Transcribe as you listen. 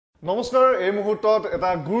নমস্কাৰ এই মুহূৰ্তত এটা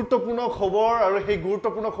গুৰুত্বপূৰ্ণ খবৰ আৰু সেই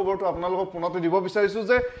গুৰুত্বপূৰ্ণ খবৰটো আপোনালোকক পুনতে দিব বিচাৰিছো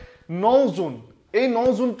যে 9 জুন এই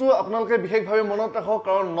 9 জুনটো আপোনালোকে বিশেষভাৱে মনত ৰাখক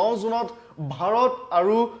কাৰণ 9 জুনত ভাৰত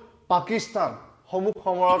আৰু পাকিস্তান সমুখ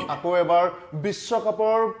সমৰত আকৌ এবাৰ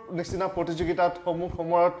বিশ্বকাপৰ নিচিনা প্ৰতিযোগিতাত সমুখ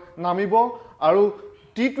সমৰত নামিব আৰু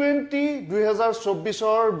T20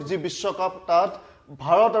 2024ৰ যি বিশ্বকাপ তাত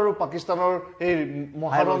ভাৰত আৰু পাকিস্তানৰ এই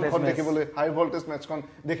মহাৰণখন দেখিবলৈ হাই ভল্টেজ মেচখন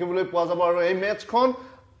দেখিবলৈ পোৱা যাব আৰু এই মেচখন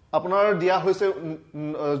আপোনাৰ দিয়া হৈছে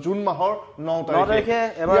জুন মাহৰ 9 তাৰিখে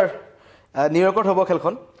এবাৰ নিউয়ৰ্কত হ'ব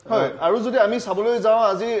খেলখন হয় আৰু যদি আমি চাবলৈ যাওঁ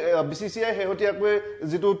আজি BCCI হেহতিয়াকৈ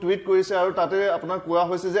যেটো টুইট কৰিছে আৰু তাতে আপোনাৰ কোৱা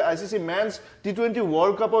হৈছে যে ICC মেন্স T20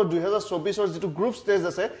 ওয়াৰ্ল্ড কাপৰ 2024ৰ যেটো গ্ৰুপ ষ্টেজ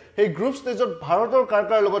আছে সেই গ্ৰুপ ষ্টেজত ভাৰতৰ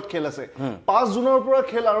কাৰ লগত খেল আছে 5 জুনৰ পৰা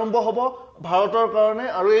খেল আৰম্ভ হ'ব ভাৰতৰ কাৰণে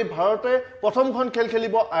আৰু এই ভাৰতে প্ৰথমখন খেল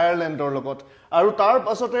খেলিব আয়াৰলেণ্ডৰ লগত আৰু তাৰ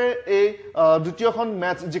পাছতে এই দ্বিতীয়খন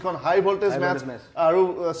মেচ যিখন হাই ভল্টেজ মেচ আৰু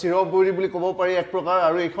চিৰবৈৰী বুলি ক'ব পাৰি এক প্ৰকাৰ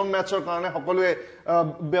আৰু এইখন মেচৰ কাৰণে সকলোৱে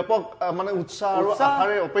ব্যাপক মানে উৎসাহ আৰু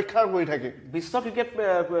আশাৰে অপেক্ষা কৰি থাকে বিশ্ব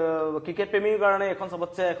ক্ৰিকেট প্ৰেমীৰ কাৰণে এখন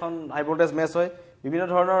সবতছে এখন হাই ভল্টেজ মেচ হয় বিভিন্ন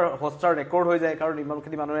ধৰণৰ হোষ্টাৰ ৰেকৰ্ড হৈ যায় কাৰণ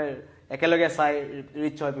ইমানখিনি মানুহে একেলগে চাই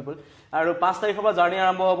ৰিচ হয় পিপল আৰু 5 তাৰিখৰ পৰা জাৰ্নি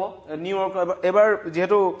আৰম্ভ হ'ব নিউয়ৰ্ক এবাৰ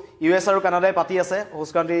যেহেতু US আৰু কানাডাই পাতি আছে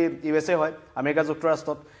হোষ্ট কাণ্ট্ৰি USA হয় আমেৰিকা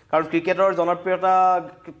যুক্তৰাষ্ট্ৰত কাৰণ ক্ৰিকেটৰ জনপ্ৰিয়তা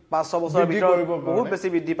 5-6 বছৰৰ ভিতৰত বহুত বেছি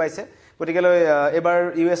বৃদ্ধি পাইছে গতিকেলৈ এবাৰ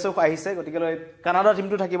USও আহিছে গতিকেলৈ কানাডা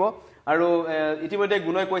টিমটো থাকিব আৰু ইতিমধ্যে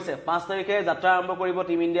গুণই কৈছে 5 তাৰিখে যাত্ৰা আৰম্ভ কৰিব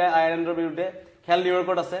টিম ইণ্ডিয়া আয়াৰলেণ্ডৰ বিৰুদ্ধে খেল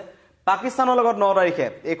নিউয়ৰ্কত আছে পাকিস্তানৰ লগত 9 তাৰিখে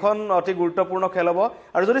এখন অতি গুৰুত্বপূৰ্ণ খেল হ'ব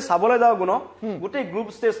আৰু যদি চাবলৈ যাওঁ গুণ গোটেই গ্ৰুপ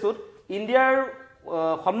ষ্টেজটোত ইণ্ডিয়াৰ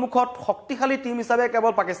সন্মুখত শক্তিশালী টিম হিচাপে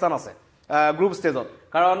কেৱল পাকিস্তান আছে গ্ৰুপ ষ্টেজত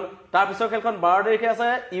কাৰণ তাৰ পিছৰ খেলখন 12 তাৰিখে আছে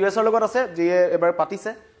ইউএছৰ লগত আছে যিয়ে এবাৰ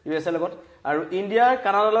পাতিছে ইউএছৰ লগত আৰু ইণ্ডিয়াৰ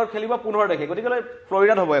কানাডাৰ লগত খেলিব 15 তাৰিখে গতিকে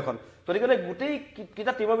ফ্লৰিডাত হ'ব এখন গতিকে গোটেই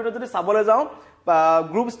কিটা টিমৰ ভিতৰত যদি চাবলৈ যাওঁ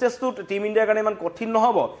গ্ৰুপ ষ্টেজটোত টিম ইণ্ডিয়াৰ কাৰণে ইমান কঠিন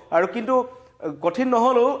নহ'ব আৰু কিন্তু কঠিন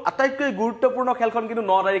নহলেও আটাইতকৈ গুৰুত্বপূৰ্ণ খেলখন কিন্তু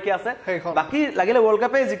 9 তাৰিখে আছে বাকি লাগিলে ওয়াৰ্ল্ড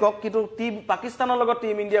কাপে জিকক কিন্তু টিম পাকিস্তানৰ লগত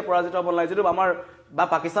টিম ইণ্ডিয়া পৰাজিত হ'ব নাই যেটো আমাৰ বা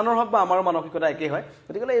পাকিস্তানৰ হক বা আমাৰ মানসিকতা একে হয়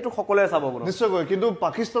গতিকে এইটো সকলোৱে চাব গুণ নিশ্চয়কৈ কিন্তু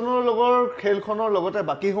পাকিস্তানৰ লগৰ খেলখনৰ লগতে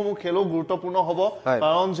বাকিসমূহ খেলো গুৰুত্বপূৰ্ণ হ'ব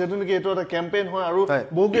কাৰণ যেটো নেকি এটো এটা কেম্পেইন হয় আৰু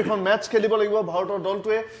বহুকেইখন মেচ খেলিব লাগিব ভাৰতৰ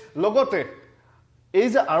দলটোৱে লগতে এই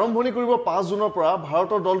যে আৰম্ভণি কৰিব 5 জুনৰ পৰা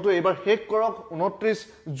ভাৰতৰ দলটোৱে এবাৰ শেষ কৰক 29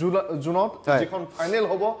 জুনত যিখন ফাইনেল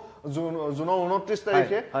হ'ব জুনৰ 29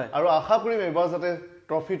 তাৰিখে আৰু আশা কৰিম এবাৰ যাতে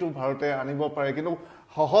ট্ৰফিটো ভাৰতে আনিব পাৰে কিন্তু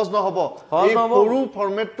সহজ নহব এই সৰু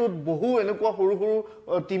ফৰমেটটোত বহু এনেকুৱা সৰু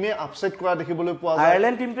টিমে আপসেট কৰা দেখিবলৈ পোৱা যায়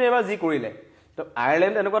আয়াৰলেণ্ড টিমটো এবাৰ যি কৰিলে তো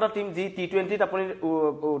আয়াৰলেণ্ড এনেকুৱা এটা টিম যি T20 ত আপুনি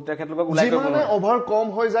তেখেতলোকক উলাই কৰিব যিমানে অভাৰ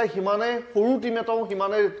কম হৈ যায় হিমানে সৰু টিম এটাও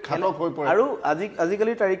হিমানে ঘাতক হৈ পৰে আৰু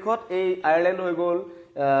আজিকালি তাৰিখত এই আয়াৰলেণ্ড হৈ গ'ল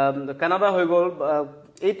কানাডা হৈ গ'ল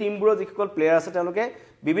এই টিমবোৰৰ যিসকল প্লেয়াৰ আছে তেওঁলোকে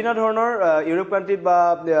বিভিন্ন ধৰণৰ ইউৰোপ কাণ্ট্ৰিত বা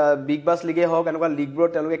বিগ বাছ লিগে হওক এনেকুৱা লিগবোৰত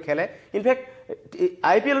তেওঁলোকে খেলে ইনফেক্ট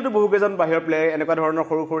IPLতো বহু কেইজন বাহিৰৰ প্লেয়াৰ এনেকুৱা ধৰণৰ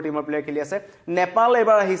সৰু টিমৰ প্লেয়াৰ খেলি আছে নেপাল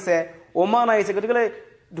এবাৰ আহিছে ওমান আহিছে গতিকে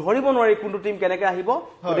ধৰিব নোৱাৰি কোনটো টিম কেনেকৈ আহিব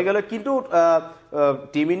গতিকে কিন্তু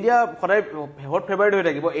টিম ইণ্ডিয়া সদায় হট ফেভাৰিট হৈ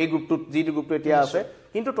থাকিব এই গ্ৰুপটোত যিটো গ্ৰুপটো এতিয়া আছে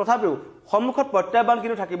কিন্তু তথাপিও সন্মুখত প্ৰত্যাহ্বান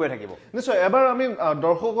কিন্তু থাকিবই থাকিব নিশ্চয় এবাৰ আমি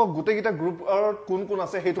দৰ্শকক গোটেইকেইটা গ্ৰুপৰ কোন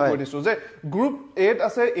আছে সেইটো কৈ দিছো যে গ্ৰুপ A ত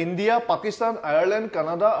আছে ইণ্ডিয়া পাকিস্তান আয়াৰলেণ্ড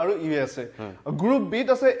কানাডা আৰু USA গ্ৰুপ B ত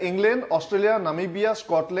আছে England Australia Namibia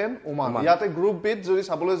Scotland Oman ইয়াতে গ্ৰুপ B ত যদি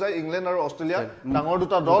চাবলৈ যায় ইংলেণ্ড আৰু অষ্ট্ৰেলিয়া ডাঙৰ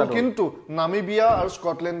দুটা দল কিন্তু নামিবিয়া আৰু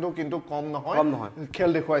স্কটলেণ্ডো কিন্তু কম নহয় খেল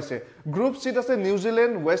দেখুৱাইছে গ্ৰুপ C ত আছে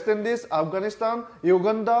New Zealand west Indies Afghanistan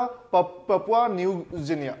Uganda Papua new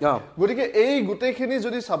Guinea গতিকে এই গোটেইখিনি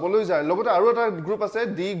যদি চাবলৈ যায় লগতে আৰু এটা গ্ৰুপ আছে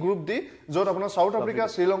গ্ৰুপ ডি যত আপোনাৰ সাউথ আফ্ৰিকা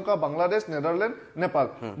শ্ৰীলংকা বাংলাদেশ নেদাৰল্যান্ড নেপাল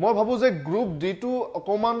মই ভাবো যে গ্ৰুপ ডি টো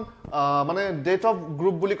অকমান মানে ডেট অফ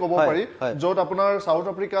গ্ৰুপ বুলি ক'ব পাৰি যত আপোনাৰ সাউথ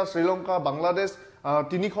আফ্ৰিকা শ্ৰীলংকা বাংলাদেশ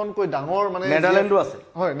তিনিখনকৈ ডাঙৰ মানে নেদাৰল্যান্ডো আছে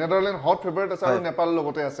হয় নেদাৰল্যান্ড হট ফেভাৰিট আছে আৰু নেপাল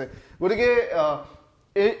লগতে আছে গতিকে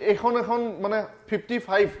এখন মানে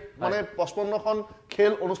 55 মানে 55খন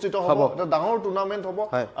খেল অনুষ্ঠিত হ'ব এটা ডাঙৰ টুৰ্নামেন্ট হ'ব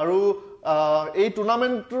আৰু এই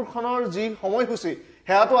টুৰ্নামেন্টখনৰ যি সময়সূচী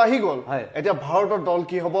হেয়াটো আহি গল এতিয়া ভাৰতৰ দল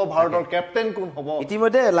কি হ'ব ভাৰতৰ কেপ্টেইন কোন হ'ব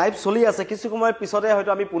ইতিমধ্যে লাইভ চলি আছে কিছু সময় পিছতে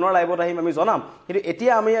হয়তো আমি পুনৰ লাইভত আহিম আমি জনাম কিন্তু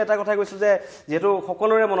এতিয়া আমি এটা কথা কৈছো যে যেহেতু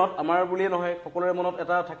সকলোৰে মনত আমাৰ বুলিয়ে নহয় সকলোৰে মনত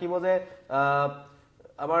এটা থাকিব যে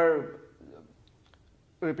আমাৰ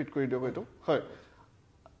ৰিপিট কৰি দিও এইটো হয়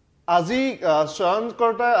আজি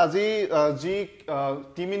চয়নকৰ্তা আজি যি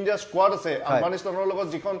টিম ইণ্ডিয়া স্কোৱাড আছে আফগানিস্তানৰ লগত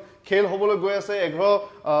যিখন খেল হ'বলৈ গৈ আছে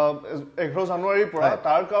 11 জানুৱাৰীৰ পৰা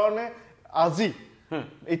তাৰ কাৰণে আজি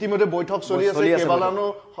ইতিমধ্যে বৈঠক চলি আছে কেইবালানো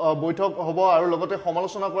বৈঠক হ'ব আৰু লগতে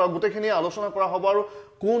সমালোচনা কৰা গোটেইখিনি আলোচনা কৰা হ'ব আৰু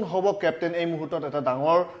কোন হ'ব কেপ্টেইন এই মুহূৰ্তত এটা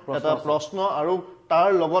ডাঙৰ এটা প্ৰশ্ন আৰু তাৰ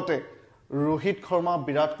লগতে ৰোহিত শৰ্মা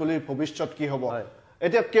বিৰাট কোহলিৰ ভৱিষ্যত কি হ'ব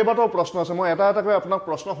এতিয়া কেইবাটাও প্ৰশ্ন আছে মই এটা এটাকৈ আপোনাক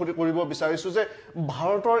প্ৰশ্ন কৰিব বিচাৰিছো যে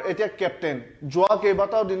ভাৰতৰ এতিয়া কেপ্টেইন যোৱা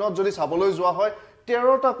কেইবাটাও দিনত যদি চাবলৈ যোৱা হয়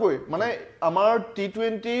 13টাকৈ মানে আমাৰ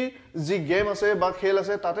T20 যি গেম আছে বা খেল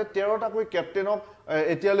আছে তাতে 13টাকৈ কেপ্টেইনক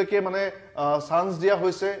এতিয়ালৈকে মানে চান্স দিয়া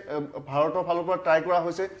হৈছে ভাৰতৰ ফালৰ পৰা ট্ৰাই কৰা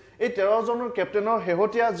হৈছে এই 13 জনৰ কেপ্টেইনৰ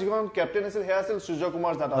হেহতিয়া যিজন কেপ্টেইন আছিল হে আছিল সূৰ্য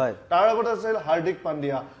কুমাৰ যাদৱ তাৰ আগতে আছিল হাৰ্দিক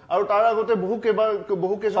পাণ্ডিয়া আৰু তাৰ আগতে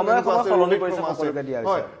বহু কেইজন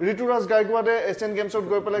ঋতুৰাজ গায়কোৱাডে এছিয়ান গেমছত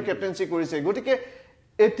গৈ পেলাই কেপ্টেইনচি কৰিছে গতিকে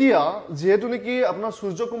এতিয়া যেহেতু নেকি আপোনাৰ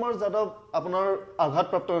সূৰ্য কুমাৰ যাদৱ আপোনাৰ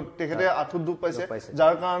আঘাতপ্ৰাপ্ত তেখেতে আঁঠুত দুখ পাইছে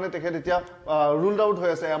যাৰ কাৰণে তেখেত এতিয়া ৰুলড আউট হৈ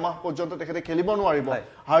আছে এমাহ পৰ্যন্ত তেখেতে খেলিব নোৱাৰিব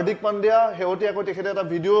হাৰ্দিক পাণ্ডিয়া হেওতিয়াকৈ তেখেতে এটা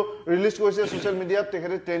ভিডিঅ' ৰিলিজ কৰিছে ছ'চিয়েল মিডিয়াত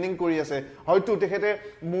তেখেতে ট্ৰেইনিং কৰি আছে হয়তো তেখেতে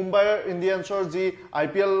মুম্বাই ইণ্ডিয়ানছৰ যি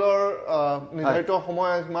IPLৰ নিৰ্ধাৰিত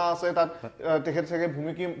সময়সীমা আছে তাত তেখেতে চাগে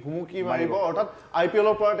ভুমুকি মাৰিব অৰ্থাৎ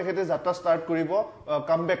IPLৰ পৰা তেখেতে যাত্ৰা ষ্টাৰ্ট কৰিব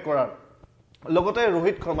কামবেক কৰাৰ লগতে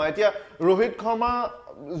ৰোহিত শৰ্মা এতিয়া ৰোহিত শৰ্মা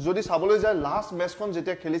যদি চাবলৈ যায় লাষ্ট মেচখন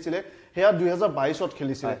যেতিয়া খেলিছিলে হেয়া 2022ত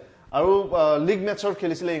খেলিছিলে আৰু লিগ মেচত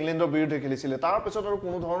খেলিছিলে ইংলেণ্ডৰ বিৰুদ্ধে খেলিছিলে তাৰ পিছত আৰু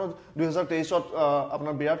কোনো ধৰণৰ 2023ত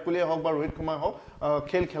আপোনাৰ বিৰাট কোহলিয়ে হওক বা ৰোহিত শৰ্মাই হওক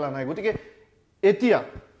খেল খেলা নাই গতিকে এতিয়া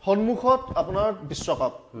সন্মুখত আপোনাৰ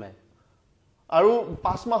বিশ্বকাপ নাই আৰু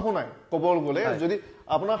 5 মাহো নাই কবল গলে যদি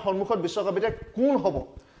আপোনাৰ সন্মুখত বিশ্বকাপ এতিয়া কোন হ'ব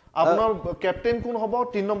আপোনাৰ কেপ্টেইন কোন হ'ব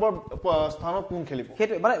 3 নম্বৰ স্থানত কোন খেলিব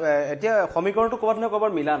সেইটো মানে এতিয়া সমীকৰণটো ক'বাত নহয়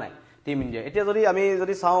ক'বাত মিলা নাই টিম ইণ্ডিয়া এতিয়া যদি আমি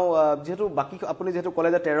যদি চাওঁ যেহেতু বাকি আপুনি যেহেতু ক'লে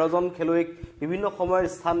যে 13 জন খেলুৱৈক বিভিন্ন সময়ৰ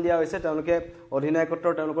স্থান দিয়া হৈছে তেওঁলোকে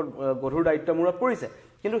অধিনায়কত্বৰ তেওঁলোকৰ গধুৰ দায়িত্ব মূৰত পৰিছে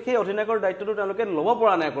কিন্তু সেই অধিনায়কৰ দায়িত্বটো তেওঁলোকে ল'ব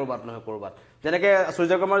পৰা নাই কৰবাত নহয় কৰবাত যেনেকে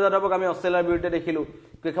সূৰ্য কুমাৰ যাদৱক আমি অষ্ট্ৰেলিয়াৰ বিৰুদ্ধে দেখিলো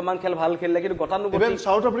কেইখনমান খেল ভাল খেলিলে কিন্তু গতানুগতিক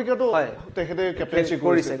সাউথ আফ্ৰিকাটো তেখেতে কেপ্টেইনচি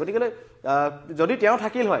কৰিছে গতিকে যদি তেওঁ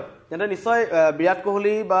থাকিল হয় তেন্তে নিশ্চয় বিৰাট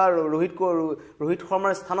কোহলি বা ৰোহিত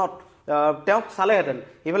শৰ্মাৰ স্থানত তেওঁক চালেহেঁতেন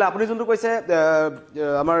এইফালে আপুনি যোনটো কৈছে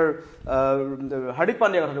আমাৰ হাৰ্দিক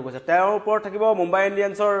পাণ্ডিয়াৰ কথাটো কৈছে তেওঁৰ ওপৰত থাকিব মুম্বাই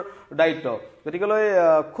ইণ্ডিয়ানছৰ দায়িত্ব গতিকেলৈ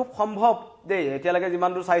খুব সম্ভৱ দেই এতিয়ালৈকে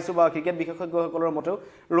যিমান দূৰ চাইছোঁ বা ক্ৰিকেট বিশেষজ্ঞসকলৰ মতেও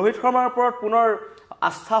ৰোহিত শৰ্মাৰ ওপৰত পুনৰ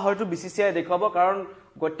আস্থা হয়তো BCCI দেখুৱাব কাৰণ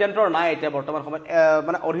গত্যন্তৰ নাই এতিয়া বৰ্তমান সময়ত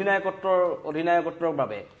মানে অধিনায়কত্বৰ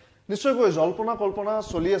বাবে নিশ্চয়কৈ জল্পনা কল্পনা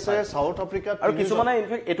চলি আছে সাউথ আফ্ৰিকাত আৰু কিছুমানে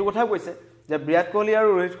ইনফেক্ট এইটো কথাও কৈছে যে বিৰাট কোহলি আৰু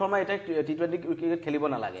ৰোহিত শৰ্মা এটা T20 ক্ৰিকেট খেলিব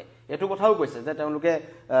নালাগে এইটো কথাও কৈছে যে তেওঁলোকে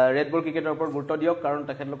ৰেড বল ক্ৰিকেটৰ ওপৰত গুৰুত্ব দিয়ক কাৰণ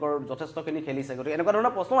তেখেতলোকৰ যথেষ্টখিনি খেলিছে গতিকে এনেকুৱা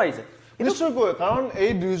ধৰণৰ প্ৰশ্ন আহিছে নিশ্চয়কৈ কাৰণ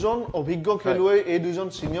এই দুইজন অভিজ্ঞ খেলুৱৈ এই দুইজন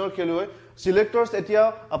সিনিয়ৰ খেলুৱৈ সিলেক্টৰ্স এতিয়া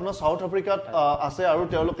আপোনাৰ সাউথ আফ্ৰিকাত আছে আৰু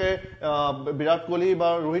তেওঁলোকে বিৰাট কোহলি বা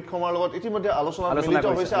ৰোহিত শৰ্মাৰ লগত ইতিমধ্যে আলোচনা মিলিত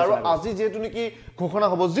হৈছে আৰু আজি যেহেতু নেকি ঘোষণা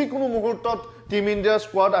হ'ব যিকোনো মুহূৰ্তত টিম ইণ্ডিয়াৰ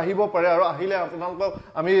স্কোৱাড আহিব পাৰে আৰু আহিলে আপোনালোকক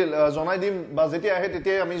আমি জনাই দিম বা যেতিয়া আহে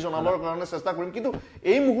তেতিয়াই আমি জনাবৰ কাৰণে চেষ্টা কৰিম কিন্তু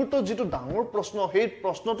এই মুহূৰ্তত যেটো ডাঙৰ প্ৰশ্ন সেই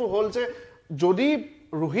প্ৰশ্নটো হ'ল যে যদি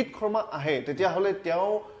ৰোহিত শৰ্মা আহে তেতিয়াহ'লে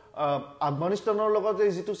তেওঁ আফগানিস্তানৰ লগত যে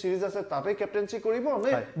যেটো সিৰিজ আছে তাতে কেপ্টেইনচি কৰিব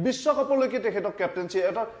নে বিশ্বকাপলৈকে তেখেতক কেপ্টেইনচি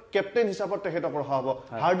এটা কেপ্টেইন হিচাপত তেখেতক ৰখা হ'ব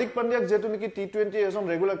হাৰ্দিক পাণ্ডিয়াক যেটো নেকি T20 এজন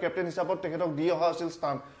ৰেগুলাৰ কেপ্টেইন হিচাপত তেখেতক দি অহা আছিল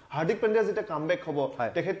স্থান হাৰ্দিক পাণ্ডিয়া যেতিয়া কামবেক হ'ব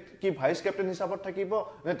তেখেত কি ভাইস কেপ্টেইন হিচাপত থাকিব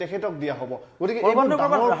নে তেখেতক দিয়া হ'ব গতিকে এই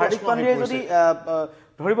হাৰ্দিক পাণ্ডিয়া যদি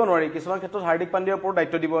ধৰিব নোৱাৰি কিছুমান ক্ষেত্ৰত হাৰ্দিক পাণ্ডিয়াৰ ওপৰত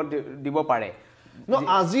দায়িত্ব দিব পাৰে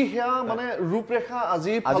আজি হেয়া মানে ৰূপৰেখা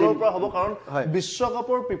আজি ফালৰ পৰা হ'ব কাৰণ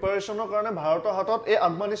বিশ্বকাপৰ প্ৰিপাৰেচনৰ কাৰণে ভাৰতৰ হাতত এই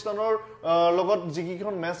আফগানিস্তানৰ লগত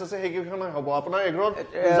যিকিখন মেচ আছে সেইকেইখন হ'ব আপোনাৰ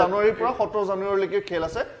 11 জানুৱাৰীৰ পৰা 17 জানুৱাৰীলৈকে খেল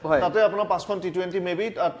আছে তাতে আপোনাৰ 5খন T20 মেবি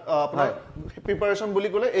আপোনাৰ প্ৰিপাৰেচন বুলি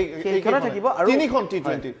ক'লে এইখন থাকিব আৰু 3খন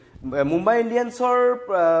T20 মুম্বাই ইণ্ডিয়ানছৰ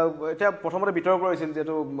এটা প্ৰথমতে বিতৰক কৰিছিল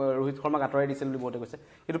যেটো ৰোহিত শৰ্মাক আঁতৰাই দিছিল বুলি বহুতে কৈছে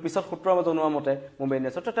কিন্তু পিছত সূত্ৰৰ মতে জনোৱা মতে মুম্বাই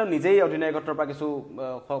ইণ্ডিয়ানছৰ তেওঁ নিজেই অধিনায়কত্বৰ পৰা কিছু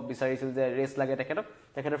বিচাৰিছিল যে ৰেষ্ট লাগে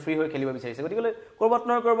তেখেতে ফ্ৰী হৈ খেলিব বিচাৰিছে গতিকে কৰবাত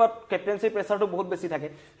নহয় কৰবাত কেপ্টেইনচি প্ৰেছাৰটো বহুত বেছি থাকে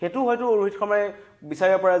হেতু হয়তো ৰোহিত শৰ্মাই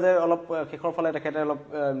বিচাৰিব পাৰে যে অলপ শেষৰ ফালে তেখেতে অলপ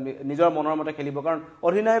নিজৰ মনৰ মতে খেলিব কাৰণ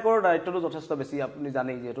অধিনায়কৰ দায়িত্বটো যথেষ্ট বেছি আপুনি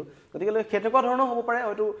জানেই যেটো গতিকে খেতেকুৱা ধৰণৰ হ'ব পাৰে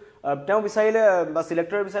হয়তো তেওঁ বিচাৰিলে বা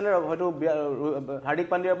সিলেক্টৰে বিচাৰিলে হয়তো হাৰ্দিক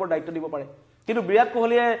পাণ্ডিয়াৰ ওপৰত দায়িত্ব দিব পাৰে কিন্তু বিৰাট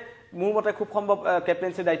কোহলিয়ে মোৰ মতে খুব সম্ভৱ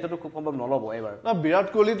কেপ্টেইনচিৰ দায়িত্বটো খুব সম্ভৱ নলব এবাৰ না বিৰাট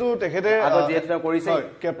কোহলিটো তেখেতে যেটা কৰিছে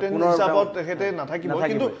কেপ্টেইন হিচাপত তেখেতে নাথাকিব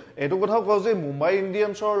কিন্তু এটো কথাও কওঁ যে মুম্বাই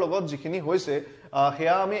ইণ্ডিয়ানছৰ লগত যিখিনি হৈছে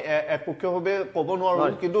হেয়া আমি একপক্ষীয়ভাৱে ক'ব নোৱাৰো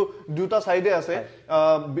কিন্তু দুটা সাইডে আছে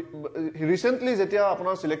ৰিসেন্টলি যেতিয়া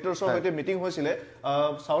আপোনাৰ সিলেক্টৰছৰ সৈতে মিটিং হৈছিল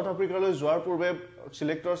সাউথ আফ্ৰিকালৈ যোৱাৰ পূৰ্বে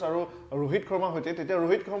সিলেক্টৰছ আৰু ৰোহিত শৰ্মাৰ সৈতে তেতিয়া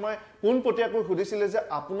ৰোহিত শৰ্মাই পোনপটীয়াকৈ সুধিছিলে যে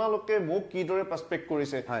আপোনালোকে মোক কিদৰে পাৰ্সপেক্ট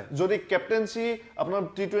কৰিছে যদি ক্যাপ্টেনসি আপোনাৰ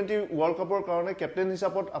টি20 ওয়াৰ্ল্ড কাপৰ কাৰণে ক্যাপ্টেন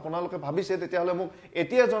হিচাপত আপোনালোকে ভাবিছে তেতিয়াহলে মোক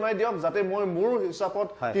এতিয়া জনাই দিয়ক যাতে মই মোৰ হিচাপত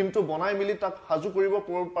টিমটো বনাই মিলি তাক হাজু কৰিব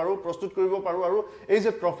পাৰো প্ৰস্তুত কৰিব পাৰো আৰু এই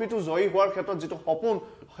যে ট্ৰফিটো জয়ী হোৱাৰ ক্ষেত্ৰত যেটো সপোন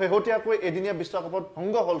হেহতিয়াকৈ এদিনীয়া বিশ্বকাপত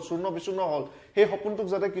ভংগ হল শূন্য বিশূন্য হল সেই সপোনটোক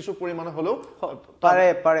যাতে কিছু পৰিমাণে হলেও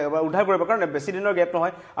পাৰে উদ্ধাৰ কৰিব কাৰণ বেছি দিনৰ গ্যাপ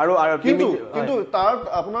নহয় আৰু কিন্তু তাৰ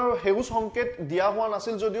আপোনাৰ হেউ সংকেত দিয়া হোৱা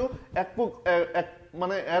নাছিল যদিও এক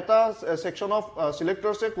মানে এটা সেকশন অফ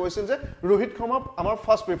সিলেক্টৰছে কৈছিল যে ৰোহিত শৰ্মা আমাৰ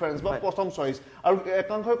ফাৰ্স্ট প্ৰিফাৰেন্স বা প্ৰথম চইচ আৰু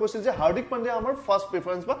একাংশই কৈছিল যে হাৰ্দিক পাণ্ডিয়া আমাৰ ফাৰ্স্ট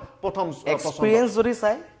প্ৰিফাৰেন্স বা প্ৰথম এক্সপেৰিয়েন্স যদি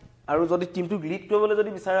চাই আৰু যদি টিমটো লিড কৰিবলৈ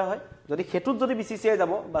যদি বিচাৰা হয় যদি হেতুত যদি বিসিসিআই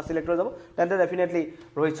যাব বা সিলেক্টৰ যাব তেন্তে ডেফিনেটলি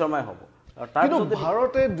ৰোহিত শৰ্মাই হ'ব কিন্তু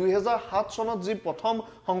ভাৰতে 2007 চনত যি প্ৰথম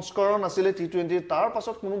সংস্কৰণ আছিল টি20 তাৰ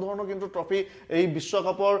পাছত কোনো ধৰণৰ কিন্তু ট্ৰফি এই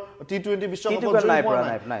বিশ্বকাপৰ টি20 বিশ্বকাপত জয় হোৱা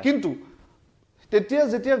নাই কিন্তু তেতিয়া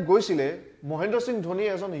যেতিয়া গৈছিলে মহেন্দ্ৰ সিং ধোনী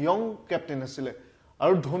এজন ইয়ং ক্যাপ্টেন আছিল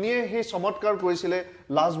আৰু ধোনীয়ে সেই চমৎকাৰ কৰিছিলে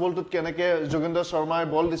লাষ্ট বলটোত কেনেকে যোগেন্দ্ৰ শৰ্মাই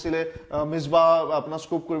বল দিছিলে মিসবা আপোনাৰ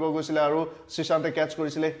স্কোপ কৰিব গৈছিলে আৰু শ্ৰীশান্তে ক্যাচ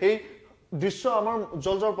কৰিছিলে সেই দৃশ্য আমাৰ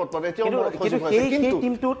জলজৰ পটপট এতিয়াও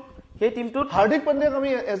কিন্তু সেই টিমটোত হাৰ্দিক পাণ্ডিয়াক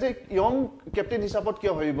আমি এজ এ ইয়ং ক্যাপ্টেন হিচাপত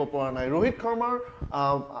কিয় ভাবিব পৰা নাই ৰোহিত শৰ্মাৰ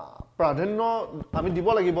প্ৰাধান্য আমি দিব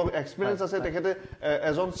লাগিব এক্সপেৰিয়েন্স আছে তেখেতে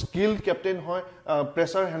এজন স্কিলড ক্যাপ্টেন হয়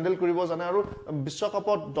প্ৰেছাৰ হ্যান্ডেল কৰিব জানে আৰু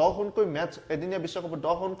বিশ্বকাপত 10 খনকৈ মেচ এদিনীয়া বিশ্বকাপত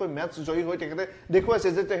 10 খনকৈ মেচ জয়ী হৈ তেখেতে দেখুৱাইছে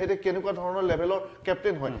যে তেখেতে কেনেকুৱা ধৰণৰ লেভেলৰ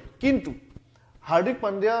ক্যাপ্টেন হয় কিন্তু হাৰ্দিক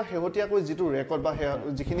পাণ্ডিয়া হেহতিয়াকৈ যেটো ৰেকৰ্ড বা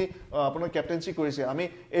যিখিনি আপোনাৰ ক্যাপ্টেনসি কৰিছে আমি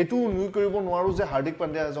এটো নুই কৰিব নোৱাৰো যে হাৰ্দিক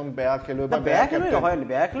পাণ্ডিয়া এজন বেয়া খেলুৱৈ বা বেয়া খেলুৱৈ নহয়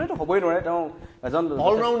বেয়া খেলুৱৈটো হ'বই নোৱাৰে তেওঁ এজন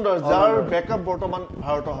অলৰাউন্ডাৰ যাৰ ব্যাকআপ বৰ্তমান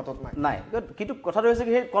ভাৰতৰ হাতত নাই কিন্তু কথাটো হৈছে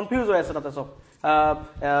কি কনফিউজ হৈ আছে তাতে সব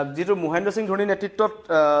যেটো মহেন্দ্ৰ সিং ধোনী নেতৃত্বত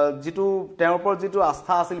যেটো তেওঁৰ ওপৰত যেটো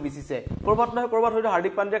আস্থা আছিল বিসিসিআই কৰবাত নহয় কৰবাত হয়তো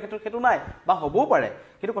হাৰ্দিক পাণ্ডিয়াৰ ক্ষেত্ৰত সেইটো নাই বা হ'বও পাৰে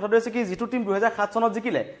কিন্তু কথাটো হৈছে কি যেটো টিম 2007 চনত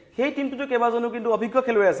জিকিলে সেই টিমটো কেবাজনো কিন্তু অভিজ্ঞ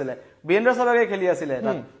খেলুৱৈ আছিল বীৰেন্দ্ৰ সহৱাগে খেলি আছিল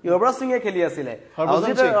যুৱৰাজ সিংয়ে খেলি আছিল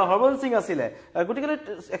হৰভজন সিং আছিল গতিকে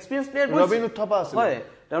এক্সপেৰিয়েন্স প্লেয়াৰ ৰবিন উত্থাপা আছিল হয়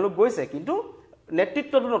তেওঁলোক গৈছে কিন্তু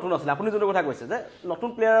নেতৃত্বটো নতুন আছিল আপুনি যোনটো কথা কৈছে যে নতুন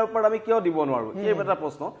প্লেয়াৰৰ ওপৰত আমি কিয় দিব নোৱাৰো এই এটা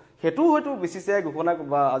প্ৰশ্ন হেতু হয়তো বিসিসিআই ঘোষণা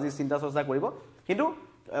বা আজি চিন্তা চৰ্চা কৰিব কিন্তু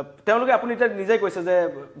তেওঁলোকে আপুনি এটা নিজে কৈছে যে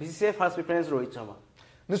BCCI first preference Rohit Sharma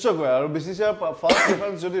নিশ্চয়কৈ আৰু বিসিসিআই ফাৰ্স্ট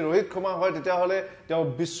প্ৰিফাৰেন্স যদি ৰোহিত শৰ্মা হয় তেতিয়াহলে তেওঁ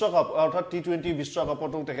বিশ্বকাপ অৰ্থাৎ টি20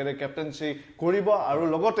 বিশ্বকাপতো তেখেতে ক্যাপ্টেনসি কৰিব আৰু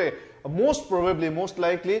লগতে মোষ্ট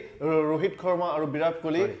লাইকলি ৰোহিত শৰ্মা আৰু বিৰাট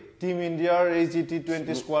কোহলি টিম ইণ্ডিয়াৰ এই যি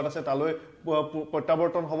টি20 স্কোৱাড আছে তালৈ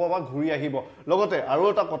প্ৰত্যাৱৰ্তন হ'ব বা ঘূৰি আহিব লগতে আৰু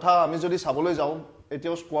এটা কথা আমি যদি চাবলৈ যাওঁ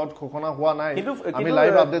এতিয়াও স্কোৱাড ঘোষণা হোৱা নাই আমি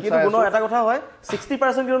লাইভ আপডেট চাই আছো এটা কথা হয়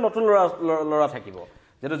 60% কিন্তু নতুন লৰা থাকিব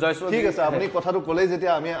যেটো জয়সৱাল ঠিক আছে আপুনি কথাটো কলে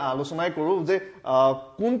যেতিয়া আমি আলোচনাই কৰো যে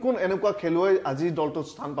কোন এনেকুৱা খেলুৱৈ আজি দলটোত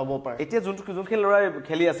স্থান পাব পাৰে এতিয়া যোন খেলুৱৈ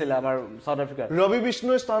খেলি আছিল আমাৰ সাউথ আফ্ৰিকাৰ ৰবি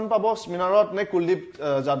বিষ্ণুই স্থান পাব স্পিনাৰত নে কুলদীপ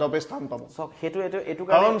যাদৱে স্থান পাব এটো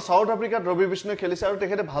কাৰণ সাউথ আফ্ৰিকাত ৰবি বিষ্ণুই খেলিছে আৰু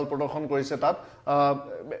তেখেতে ভাল প্ৰদৰ্শন কৰিছে তাত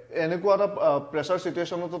এনেকুৱা এটা প্ৰেছাৰ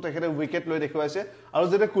সিচুৱেচনতো তেখেতে উইকেট লৈ দেখুৱাইছে আৰু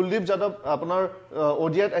যেতিয়া কুলদীপ যাদৱ আপোনাৰ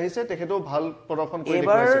ওডিআইত আহিছে তেখেতেও ভাল প্ৰদৰ্শন কৰি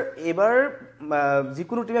দেখুৱাইছে এবাৰ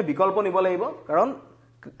যিকোনো টিমে বিকল্প নিব লাগিব কাৰণ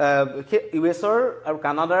ইউএছৰ আৰু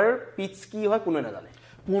কানাডাৰ পিচ কি হয় কোনো নাজানে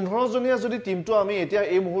 15 জনীয়া যদি টিমটো আমি এতিয়া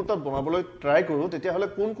এই মুহূৰ্তত বনাবলৈ ট্ৰাই কৰো তেতিয়াহলে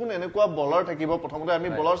কোন এনেকুৱা বলাৰ থাকিব প্ৰথমতে আমি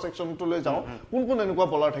বলাৰ সেকশনটো লৈ যাওঁ কোন এনেকুৱা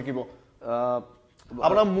বলাৰ থাকিব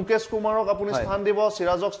আপোনাৰ মুকেশ কুমাৰক আপুনি স্থান দিব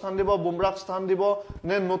সিৰাজক স্থান দিব বুমৰাক স্থান দিব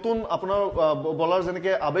নে নতুন আপোনাৰ বলাৰ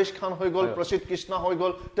যেনেকে আবেশ খান হৈ গল প্ৰসিদ্ধ কৃষ্ণ হৈ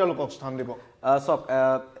গল তেওঁলোকক স্থান দিব সব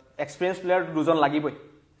এক্সপেৰিয়েন্স প্লেয়াৰ দুজন লাগিবই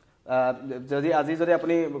যদি আজি যদি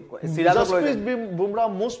আপুনি সিৰাজক লৈ বুমৰা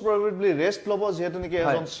মোস্ট প্ৰবাবলি ৰেষ্ট লব যেহেতু নেকি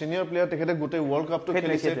এজন সিনিয়ৰ প্লেয়াৰ তেখেতে গোটে ওয়াৰ্ল্ড কাপটো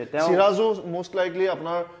খেলিছে সিৰাজো মোস্ট লাইকলি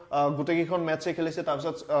আপোনাৰ গোটে কিখন মেচে খেলিছে তাৰ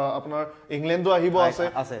পিছত আপোনাৰ ইংলেণ্ডো আহিব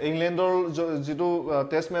আছে ইংলেণ্ডৰ যেটো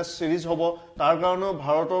টেষ্ট মেচ সিৰিজ হ'ব তাৰ কাৰণে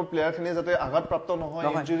ভাৰতৰ প্লেয়াৰ খিনি যাতে আঘাতপ্ৰাপ্ত নহয়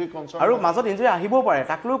ইনজুৰি কনচাৰ্ন আৰু মাজত ইনজুৰি আহিবও পাৰে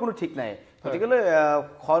তাকলৈ কোনো ঠিক নাই গতিকে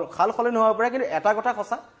খাল খলে নহব পাৰে কিন্তু এটা কথা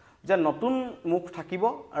সঁচা যে নতুন মুখ থাকিব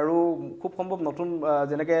আৰু খুব সম্ভৱ নতুন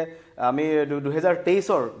যেনেকে আমি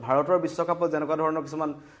 2023ৰ ভাৰতৰ বিশ্বকাপত যেনেকুৱা ধৰণৰ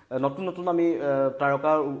কিছুমান নতুন আমি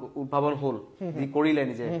তাৰকা উদ্ভাৱন হ'ল যি কৰিলে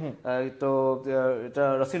নিজে তো এটা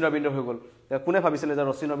ৰচিন ৰবীন্দ্ৰ হৈ গ'ল কোনে ভাবিছিল যে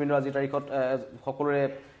ৰচিন ৰবীন্দ্ৰ আজি তাৰিখত সকলোৰে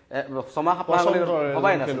সমাহ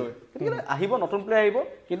হবাই নাছিল গতিকে আহিব নতুন প্লেয়াৰ আহিব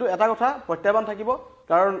কিন্তু এটা কথা প্ৰত্যাহ্বান থাকিব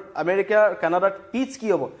কাৰণ আমেৰিকা কানাডাৰ পিচ কি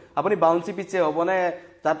হ'ব আপুনি বাউন্সি পিচে হ'ব নে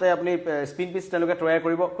তাতে আপুনি স্পিন পিচ তেওঁলোকে তৈয়াৰ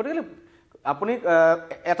কৰিব গতিকে আপুনি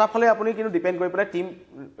এটা ফালে আপুনি কিন্তু ডিপেন্ড কৰি পেলাই টিম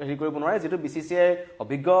হেৰি কৰিব নোৱাৰে যেটো বিসিসিআই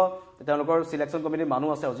অভিজ্ঞ তেওঁলোকৰ সিলেকশন কমিটিৰ মানুহ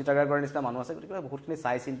আছে অজিত আগাৰকৰ নিচিনা মানুহ আছে গতিকে বহুতখিনি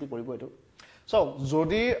চাই চিন্তি কৰিব এটো সো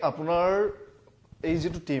যদি আপোনাৰ এই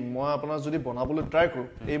যেটো টিম মই আপোনাৰ যদি বনাবলৈ ট্ৰাই কৰো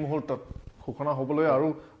এই মুহূৰ্তত ঘোষণা হ'বলৈ আৰু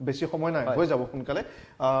বেছি সময় নাই হৈ যাব সোনকালে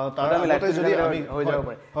তাৰ আগতে যদি আমি হৈ যাব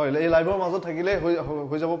পাৰে হয় এই লাইভৰ মাজত থাকিলে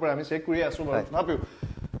হৈ যাব পাৰে আমি চেক কৰি আছো বাৰু নাপিও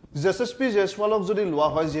জেএসপি জেসৱালক যদি লোৱা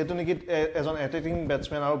হয় যেহেতু নেকি এজন এটেকিং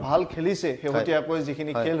ব্যাটসম্যান আৰু ভাল খেলিছে হেহতিয়াকৈ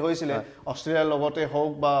যিখিনি খেল হৈছিলে অস্ট্ৰেলিয়াৰ লগতে হোক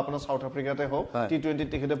বা আপোনাৰ সাউথ আফ্ৰিকাতে হোক টি20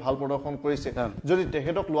 তেখেতে ভাল প্ৰদৰ্শন কৰিছে যদি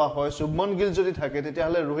তেখেতক লোৱা হয় শুভমন গিল যদি থাকে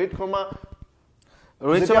তেতিয়াহলে ৰোহিত শৰ্মা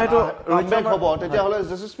হ'ব তেতিয়াহলে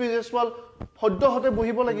জেএসপি জেসৱাল সদ্যহতে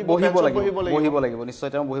বহিব লাগিব নিশ্চয়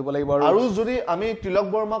তেওঁ বহিব লাগিব আৰু যদি আমি তিলক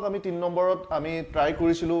বৰ্মাক আমি 3 নম্বৰত আমি ট্ৰাই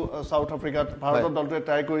কৰিছিলো সাউথ আফ্ৰিকাত ভাৰতৰ দলটোৱে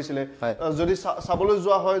ট্ৰাই কৰিছিলে যদি চাবলৈ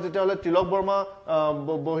যোৱা হয় তেতিয়াহলে তিলক বৰ্মা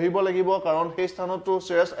বহিব লাগিব কাৰণ সেই স্থানতো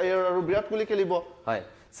শ্ৰেয়স আয়াৰ আৰু বিৰাট কোহলি খেলিব হয়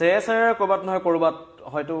শ্ৰেয়স আয়াৰ কৰবাত নহয় কৰবাত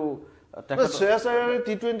হয়তো শ্ৰেয়স আয়াৰ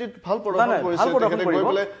টি20 ভাল প্ৰদৰ্শন কৰিছে তেখেতে গৈ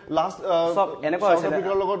গলে লাষ্ট সাউথ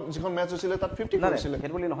আফ্ৰিকাৰ লগত যিখন মেচ হৈছিল তাত 50 কৰিছিল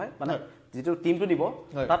হেড বুলি নহয় মানে যেটো টিমটো দিব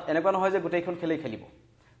তাত এনেকুৱা নহয় যে গোটেইখন খেলিব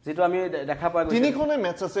যেটো আমি দেখা পাই গৈছে তিনিখনে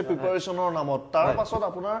মেচ আছে প্ৰিপাৰেচনৰ নামত তাৰ পাছত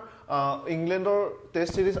আপোনাৰ ইংলেণ্ডৰ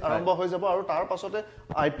টেষ্ট সিৰিজ আৰম্ভ হৈ যাব আৰু তাৰ পাছতে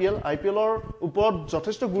আইপিএলৰ ওপৰত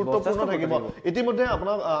যথেষ্ট গুৰুত্বপূৰ্ণ থাকিব ইতিমধ্যে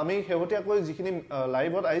আপোনাক আমি হেহতিয়াকৈ যিখিনি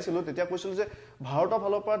লাইভত আহিছিল তেতিয়া কৈছিল যে ভাৰতৰ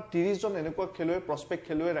ফালৰ পৰা 30 জন এনেকুৱা খেলুৱৈ প্ৰস্পেক্ট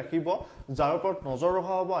খেলুৱৈ ৰাখিব যাৰ ওপৰত নজৰ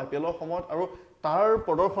ৰখা হ'ব আইপিএলৰ সময়ত আৰু তাৰ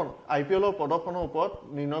প্ৰদৰ্শন আইপিএলৰ প্ৰদৰ্শনৰ ওপৰত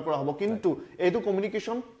নিৰ্ণয় কৰা হ'ব কিন্তু এইটো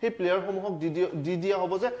কমিউনিকেশন সেই প্লেয়াৰসমূহক দি দিয়া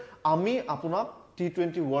হ'ব যে আমি আপোনাক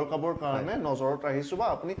T20 World Cupৰ কাৰণে নজৰত ৰাখিছো বা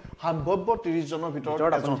আপুনি সম্ভাৱ্য 30 জনৰ ভিতৰত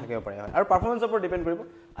এজন থাকিব পাৰে আৰু পাৰফৰমেন্সৰ ওপৰত ডিপেন্ড কৰিব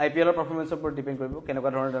আইপিএলৰ পাৰফৰমেন্সৰ ওপৰত ডিপেন্ড কৰিব কেনেকুৱা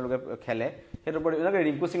ধৰণৰ তেওঁলোকে খেলে হেতৰ ওপৰত এনেকৈ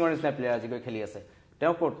ৰিংকু সিঙৰ নিচিনা প্লেয়াৰ আজি খেলি আছে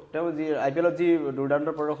তেওঁ যি আইপিএলত যি দুৰ্দান্ত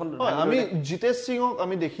প্ৰদৰ্শন আমি জিতেশ সিঙক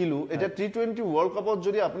আমি দেখিলো এটা T20 World Cupত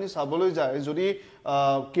যদি আপুনি চাবলৈ যায় যদি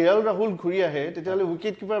কেএল ৰাহুল ঘূৰি আহে তেতিয়াহলে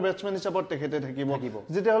উইকেট কিপাৰ ব্যাটসম্যান হিচাপত তেখেতে থাকিব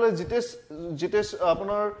যেতিয়াহলে জিতেশ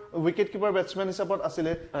আপোনাৰ উইকেট কিপাৰ ব্যাটসম্যান হিচাপত আছিল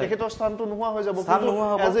তেখেতৰ স্থানটো নোহোৱা হৈ যাব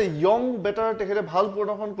এজ এ ইয়ং বেটাৰ তেখেতে ভাল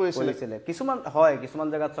প্ৰদৰ্শন কৰিছিল কিছুমান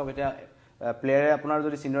জায়গাত সব এটা প্লেয়াৰে আপোনাৰ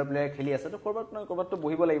যদি সিনিয়ৰ প্লেয়াৰ খেলি আছে তো কৰবাত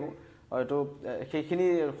বহিব লাগিব হয়তো সেইখিনি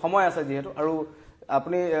সময় আছে যেহেতু আৰু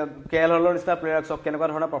আপুনি কেএল হলৰ নিচিনা প্লেয়াৰক সব কেনেকুৱা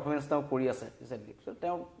ধৰণৰ পাৰফৰমেন্স তেওঁ কৰি আছে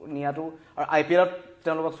তেওঁ নিয়াটো আৰু আইপিএলত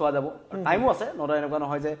তেওঁলোকক চোৱা যাব টাইমো আছে নদা এনেকুৱা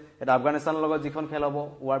নহয় যে এটা আফগানিস্তানৰ লগত যিখন খেল হ'ব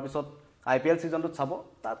হোৱাৰ পিছত আইপিএল সিজনটোত চাব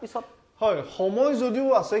তাৰ পিছত হয় সময় যদিও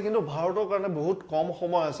আছে কিন্তু ভাৰতৰ কাৰণে বহুত কম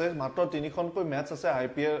সময় আছে মাত্ৰ 3খনকৈ মেচ আছে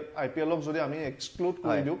আইপিএলক যদি আমি এক্সক্লুড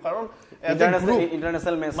কৰি দিও কাৰণ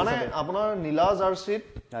ইন্টাৰনেশনাল মেচ মানে আপোনাৰ নীলা জাৰ্চিত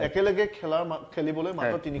একেলগে খেলিবলৈ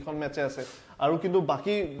মাত্ৰ 3খন মেচে আছে আৰু কিন্তু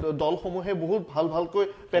বাকি দলসমূহে বহুত ভালকৈ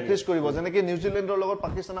প্ৰেক্টিস কৰিব যেনেকৈ নিউজিলেণ্ডৰ লগত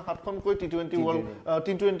পাকিস্তানে 7খনকৈ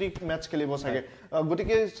T20 মেচ খেলিব চাগে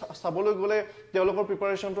গতিকে চাবলৈ গলে তেওঁলোকৰ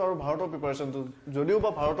প্ৰিপাৰেচনটো আৰু ভাৰতৰ প্ৰিপাৰেচনটো যদিও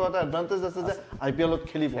বা ভাৰতৰ এটা এডভান্টেজ আছে যে আইপিএলত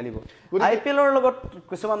খেলিব আইপিএলৰ লগত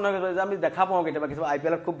কিছুমান নহয় যে আমি দেখা পাওঁ কেতিয়াবা কিছু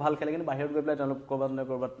আইপিএলত খুব ভাল খেলে কিন্তু বাহিৰত গৈ পেলাই তেওঁলোক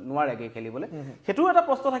কৰবাত নোৱাৰে খেলিবলৈ হেতু এটা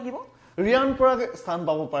প্ৰশ্ন থাকিব ৰিয়ান পৰাগ স্থান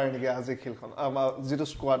পাব পাৰে নেকি আজি খেলখন যেটো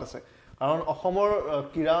স্কোৱাড আছে কাৰণ অসমৰ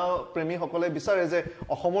ক্ৰীড়া প্ৰেমীসকলে বিচাৰে যে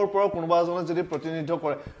অসমৰ পৰা কোনোবা এজনে যদি প্ৰতিনিধিত্ব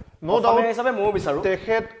কৰে নো ডাউট হিচাপে মই বিচাৰো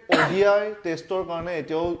তেখেত ওডিআই টেষ্টৰ কাৰণে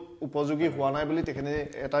এতিয়াও উপযোগী হোৱা নাই বুলি তেখেতে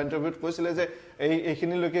এটা ইন্টাৰভিউত কৈছিল যে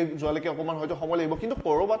এইখিনিলৈকে যোৱালৈকে অকমান হয়তো সময় লাগিব কিন্তু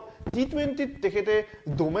কৰবাত T20 তেখেতে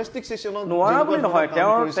ডোমেষ্টিক সেশনত নোৱাৰা বুলি নহয়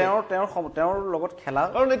তেওঁৰ লগত খেলা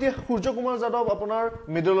কাৰণ এতিয়া সূৰ্য কুমাৰ যাদৱ আপোনাৰ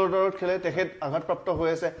মিডল অৰ্ডাৰত খেলে তেখেত আঘাতপ্ৰাপ্ত হৈ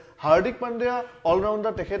আছে হাৰ্দিক পাণ্ডিয়া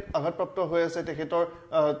অলৰাউণ্ডাৰ তেখেত আঘাতপ্ৰাপ্ত হৈ আছে তেখেতৰ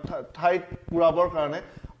ঠাইত পুৰাবৰ কাৰণে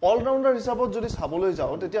অলৰাউণ্ডাৰ হিচাপত যদি চাবলৈ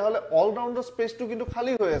যাও তেতিয়াহলে অলৰাউণ্ডাৰ স্পেচটো কিন্তু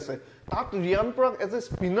খালি হৈ আছে তাত Riyan Parag as a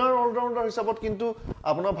spinner allrounder হিচাপত কিন্তু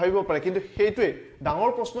আপোনাৰ ভাবিব পাৰে কিন্তু সেইটোৱে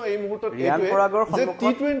ডাঙৰ প্ৰশ্ন এই মুহূৰ্তত যে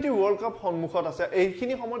T20 World Cup সন্মুখত আছে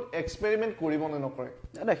এইখিনি সময়ত এক্সপেৰিমেন্ট কৰিব নে নকৰে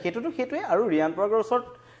না সেইটোৱে আৰু ৰিয়ান পৰাগৰ ওচৰত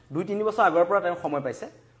 2-3 বছৰ আগৰ পৰা তেওঁ সময় পাইছে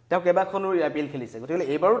তেওঁ কেবাখনো আইপিএল খেলিছে গতিকে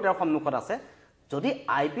এইবাৰো তেওঁ সন্মুখত আছে যদি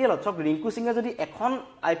আইপিএলত চক ৰিংকু সিঙে যদি এখন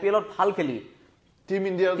আইপিএলত ভাল খেলি টিম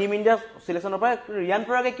ইণ্ডিয়া সিলেকশনৰ পৰা ৰিয়ান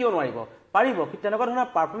পৰাগে কিয় নোৱাৰিব পাৰিব তেনেকুৱা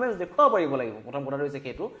ধৰণৰ পাৰফৰমেন্স দেখুৱাব পাৰিব লাগিব প্ৰথম কথা হৈছে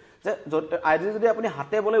সেইটো যে আইডি যদি আপুনি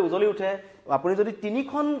হাতে বলে উজলি উঠে আপুনি যদি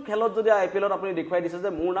 3খন খেলত যদি আইপিএলত আপুনি দেখুৱাই দিছে যে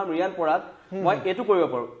মোৰ নাম ৰিয়ান পৰাগ মই এটো কৰিব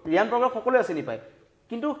পাৰো ৰিয়ান পৰাগক সকলোৱে চিনি পায়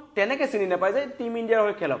কিন্তু তেনেকে চিনি নাপায় যে টিম ইণ্ডিয়াৰ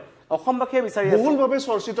হৈ খেলক অসমবাসীয়ে বিচাৰি আছে বহুলভাৱে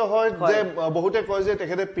চৰ্চিত হয় যে বহুতে কয় যে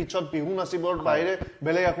তেখেতে পিছত বিহু নাচিবৰ বাহিৰে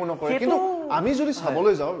বেলেগ একো নকৰে কিন্তু আমি যদি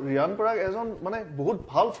চাবলৈ যাওঁ ৰিয়ান পৰাগ এজন মানে বহুত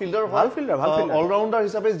ভাল ফিল্ডাৰ ভাল ফিল্ডাৰ অলৰাউণ্ডাৰ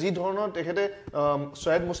হিচাপে যি ধৰণৰ তেখেতে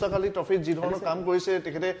সৈয়দ মুস্তাক আলী ট্ৰফিত যি ধৰণৰ কাম কৰিছে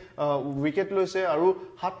তেখেতে উইকেট লৈছে আৰু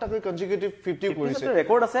 7টাকৈ কনজিকিউটিভ 50 কৰিছে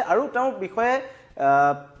ৰেকৰ্ড আছে আৰু তেওঁৰ বিষয়ে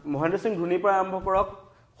মহেন্দ্ৰ সিং ধোনিৰ পৰা আৰম্ভ কৰক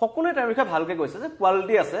সকলোৱে তেওঁৰ বিষয়ে ভালকে কৈছে যে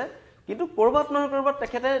কোৱালিটি আছে কিন্তু কৰবাত নহয় কৰবাত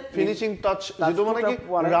তেখেতে ফিনিশিং টাচ যেটো মানে কি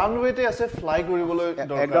ৰানৱেতে আছে ফ্লাই কৰিবলৈ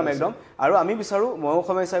একদম আৰু আমি বিচাৰো মই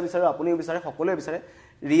সমস্যা বিচাৰো আপুনিও বিচাৰে সকলোৱে বিচাৰে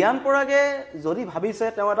ৰিয়ান পৰাগে যদি ভাবিছে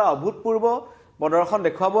তেওঁ এটা অভূতপূৰ্ব প্ৰদৰ্শন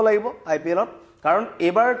দেখুৱাব লাগিব আইপিএলত কাৰণ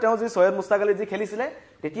এবাৰ তেওঁ যি সৈয়দ মুস্তাক আলী যি খেলিছিলে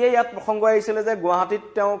তেতিয়া ইয়াত প্ৰসংগ আহিছিল যে গুৱাহাটীত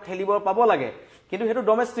তেওঁ খেলিব পাব লাগে কিন্তু হেতু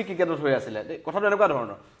ডোমেষ্টিক ক্ৰিকেটত হৈ আছিল কথাটো এনেকুৱা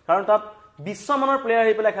ধৰণৰ কাৰণ তাত বিশ্বমানৰ প্লেয়াৰ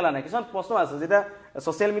আহি পেলাই খেলা নাই কিছুমান প্ৰশ্ন আছে যেটা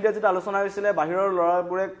সোশ্যাল মিডিয়াত যেটা আলোচনা হৈছিল বাহিৰৰ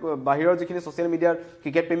লৰাবোৰে বাহিৰৰ যিখিনি সোশ্যাল মিডিয়াৰ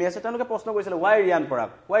ক্ৰিকেট প্ৰেমী আছে তেওঁলোকে প্ৰশ্ন কৰিছিল ওয়াই ৰিয়ান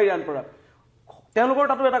পৰাগ তেওঁলোকৰ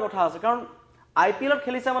তাতো এটা কথা আছে কাৰণ আইপিএলত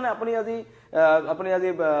খেলিছে মানে আপুনি আজি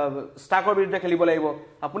ষ্টাকৰ বিৰুদ্ধে খেলিব লাগিব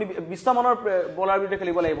আপুনি বিশ্বমানৰ বলাৰ বিৰুদ্ধে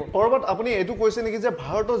খেলিব লাগিব পৰবত আপুনি এটো কৈছে নেকি যে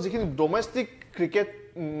ভাৰতৰ যিখিনি ডোমেষ্টিক ক্ৰিকেট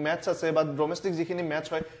ম্যাচ আছে বা ডোমেষ্টিক যিখিনি ম্যাচ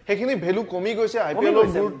হয় সেইখিনি ভ্যালু কমি গৈছে আইপিএলৰ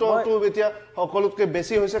গুৰুত্বটো এতিয়া সকলোতকৈ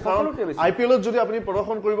বেছি হৈছে কাৰণ আইপিএলত যদি আপুনি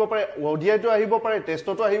প্ৰদৰ্শন কৰিব পাৰে ওডিআইটো আহিব পাৰে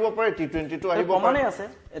টেষ্টটো আহিব পাৰে টি20টো আহিব পাৰে মানে আছে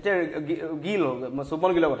এতিয়া গিল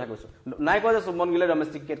সুমন গিলৰ কথা কৈছো নাই কয় যে সুমন গিলে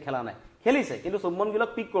ডোমেষ্টিক ক্ৰিকেট খেলা নাই খেলিছে কিন্তু সুমন গিলক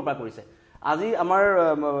পিক কৰপা কৰিছে আজি আমাৰ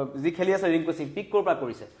যি খেলি আছে ৰিংকু সিং পিক কৰপা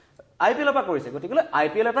কৰিছে আইপিএলৰ পৰা কৰিছে গতিকে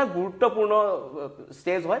আইপিএল এটা গুৰুত্বপূৰ্ণ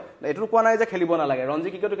ষ্টেজ হয় এটো কোৱা নাই যে খেলিব নালাগে ৰঞ্জি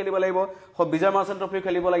ক্ৰিকেটো খেলিব লাগিব বিজয় মাৰ্চেণ্ট ট্ৰফি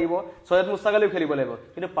খেলিব লাগিব সৈয়দ মুস্তাক আলীও খেলিব লাগিব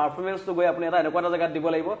কিন্তু পাৰফৰমেন্সটো গৈ আপুনি এটা এনেকুৱা এটা জায়গাত দিব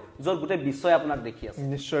লাগিব য'ত গোটেই বিশ্বই আপোনাক দেখি আছে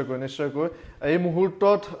নিশ্চয়কৈ এই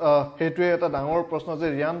মুহূৰ্তত হেতুৱে এটা ডাঙৰ প্ৰশ্ন যে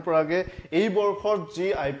ৰিয়ান পৰাগে এই বৰ্ষৰ যি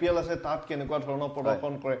আইপিএল আছে তাত কেনেকুৱা ধৰণৰ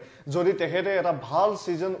প্ৰদৰ্শন কৰে যদি তেখেতে এটা ভাল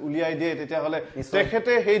সিজন উলিয়াই দিয়ে তেতিয়া হলে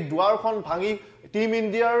তেখেতে সেই দুৱাৰখন ভাঙি টিম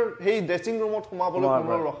ইণ্ডিয়াৰ সেই ড্ৰেছিং ৰুমত সোমাবলৈ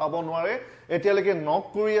কোনো ৰখাব নোৱাৰে এতিয়ালৈকে নক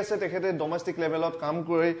কৰি আছে তেখেতে ডোমেষ্টিক লেভেলত কাম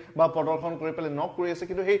কৰি বা প্ৰদৰ্শন কৰি পেলাই নক কৰি আছে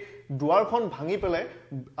কিন্তু সেই দুৱাৰখন ভাঙি পেলাই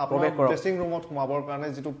আপোনাৰ ড্ৰেছিং ৰুমত সোমাবৰ কাৰণে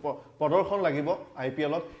যেটো প্ৰদৰ্শন লাগিব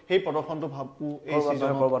আইপিএলত সেই প্ৰদৰ্শনটো ভাবু এই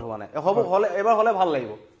সিজনত কৰবাত হোৱা নাই এবাৰ হলে ভাল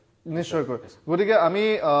লাগিব নিশ্চয়কৈ গতিকে আমি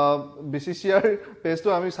বিসিসিআৰ পেজটো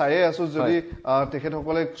আমি চাইয়ে আছো যদি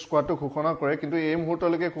তেখেতসকলে স্কোৱাডটো ঘোষণা কৰে কিন্তু এই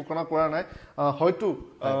মুহূৰ্তলৈকে ঘোষণা কৰা নাই হয়তো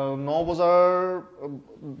 9 বজাৰ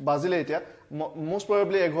বাজিলে এতিয়া মোস্ট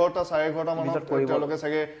প্ৰবাবলি 11টা 11:30 মানত তেওঁলোকে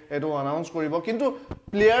চাগে এটো আনাউন্স কৰিব কিন্তু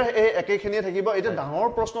প্লেয়াৰ এই একেখিনিয়ে থাকিব এটা ডাঙৰ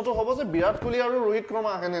প্ৰশ্নটো হ'ব যে বিৰাট কোহলি আৰু ৰোহিত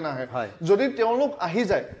শৰ্মা আহেনে নাহে যদি তেওঁলোক আহি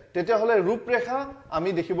যায় তেতিয়া হলে ৰূপৰেখা আমি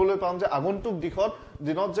দেখিবলৈ পাম যে আগন্তুক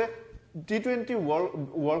দিনত যে T20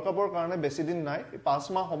 World Cupৰ কাৰণে বেছি দিন নাই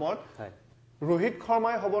 5 মাহ সময়ত ৰোহিত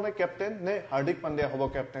শৰ্মাই হ'ব নে ক্যাপ্টেন নে হাৰ্দিক পাণ্ডিয়া হ'ব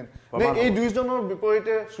ক্যাপ্টেন নে এই দুইজনৰ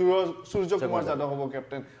বিপৰীতে সূৰ্য কুমাৰ যাদৱ হ'ব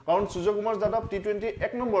ক্যাপ্টেন কাৰণ সূৰ্য কুমাৰ যাদৱ T20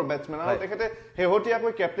 এক নম্বৰ বেটসম্যান আৰু তেখেতে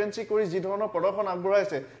হেহতিয়াকৈ ক্যাপ্টেনসি কৰি যি ধৰণৰ প্ৰদৰ্শন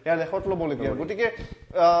আগবঢ়াইছে ইয়াৰ লেখত ল'বলগীয়া গতিকে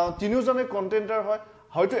তিনিওজনে কন্টেন্ডাৰ হয়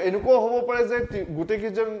হয়তো এনেকুৱা হ'ব পাৰে যে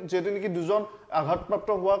গুটেকিজন যেটো নেকি দুজন আঘাতপ্ৰাপ্ত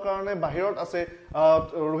হোৱাৰ কাৰণে বাহিৰত আছে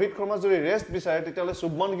ৰোহিত শৰ্মা যদি ৰেষ্ট বিচাৰে তেতিয়ালে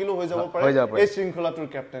শুভমন গিলো হৈ যাব পাৰে এই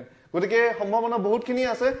শৃংখলাটোৰ ক্যাপ্টেন গতিকে সম্ভাৱনা বহুতখিনি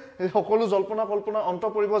আছে সকলো জল্পনা কল্পনা অন্ত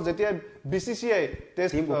পৰিব যেতিয়া বিসিসিআই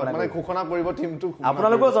টেষ্ট মানে ঘোষণা কৰিব টিমটো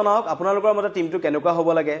আপোনালোকৰ জনাওক আপোনালোকৰ মতে টিমটো কেনেকুৱা হ'ব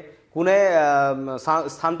লাগে কোনে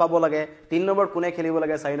স্থান পাব লাগে 3 নম্বৰ কোনে খেলিব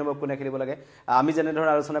লাগে 4 নম্বৰ কোনে খেলিব লাগে আমি যেনে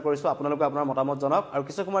ধৰ আলোচনা কৰিছো আপোনালোকে আপোনাৰ মতামত জনাওক আৰু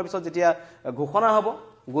কিছু সময়ৰ পিছত যেতিয়া ঘোষণা হ'ব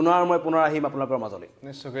গুণৰ মই পুনৰ আহিম আপোনালোকৰ মাজলৈ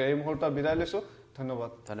নিশ্চয়কৈ এই মুহূৰ্তত বিদায় লৈছো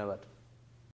ধন্যবাদ